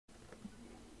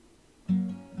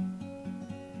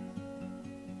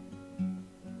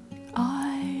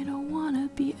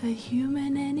a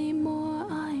human anymore,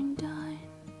 I'm done.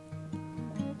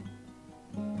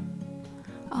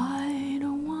 I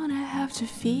don't wanna have to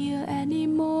feel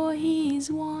anymore,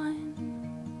 he's one.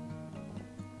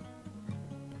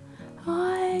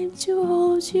 I'm too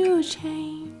old to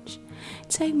change.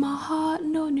 Take my heart,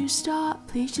 no new start,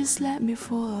 please just let me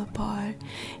fall apart.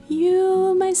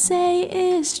 You might say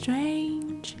it's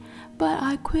strange, but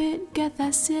I quit, get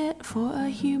that's it. For a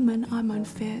human I'm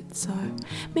unfit, so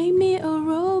make me a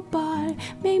robot,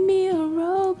 make me a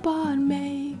robot,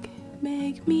 make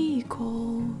me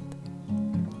cold.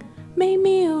 Make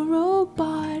me a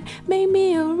robot, make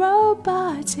me a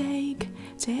robot,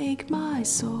 take my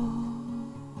soul.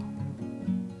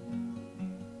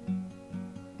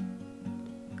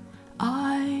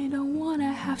 I don't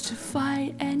wanna have to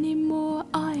fight anymore,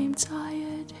 I'm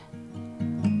tired.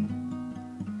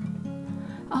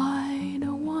 I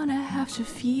don't wanna have to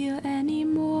feel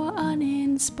anymore,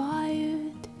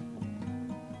 uninspired.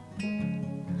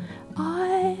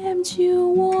 I am too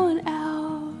worn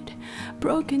out,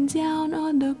 broken down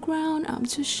on the ground, I'm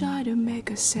too shy to make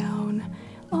a sound.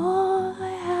 All I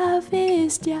have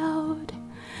is doubt.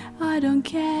 I don't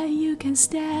care, you can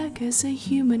stare, cause a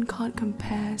human can't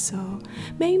compare. So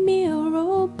make me a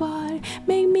robot,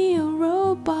 make me a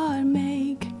robot,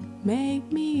 make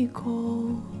me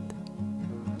cold.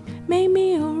 Make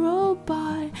me a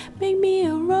robot, make me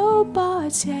a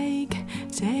robot,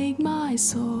 take my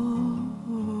soul.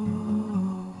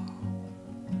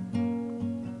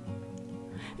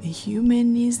 A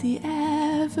human is the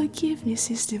air,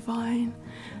 forgiveness is divine.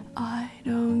 I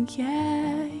don't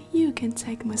care, you can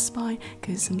take my spine,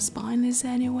 cause I'm spineless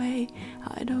anyway.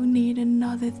 I don't need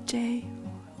another day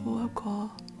or a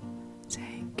call,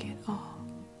 take it all.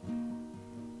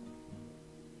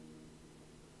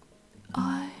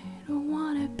 I don't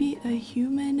wanna be a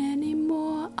human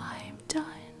anymore, I'm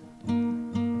done.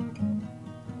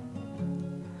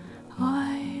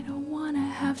 I don't wanna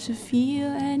have to feel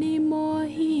anymore,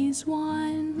 he's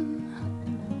one.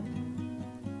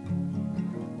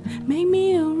 Make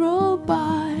me a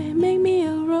robot, make me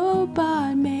a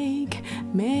robot, make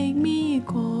me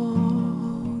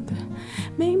cold.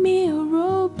 Make me a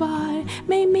robot,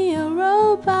 make me a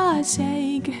robot,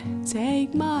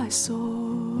 take my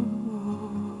soul.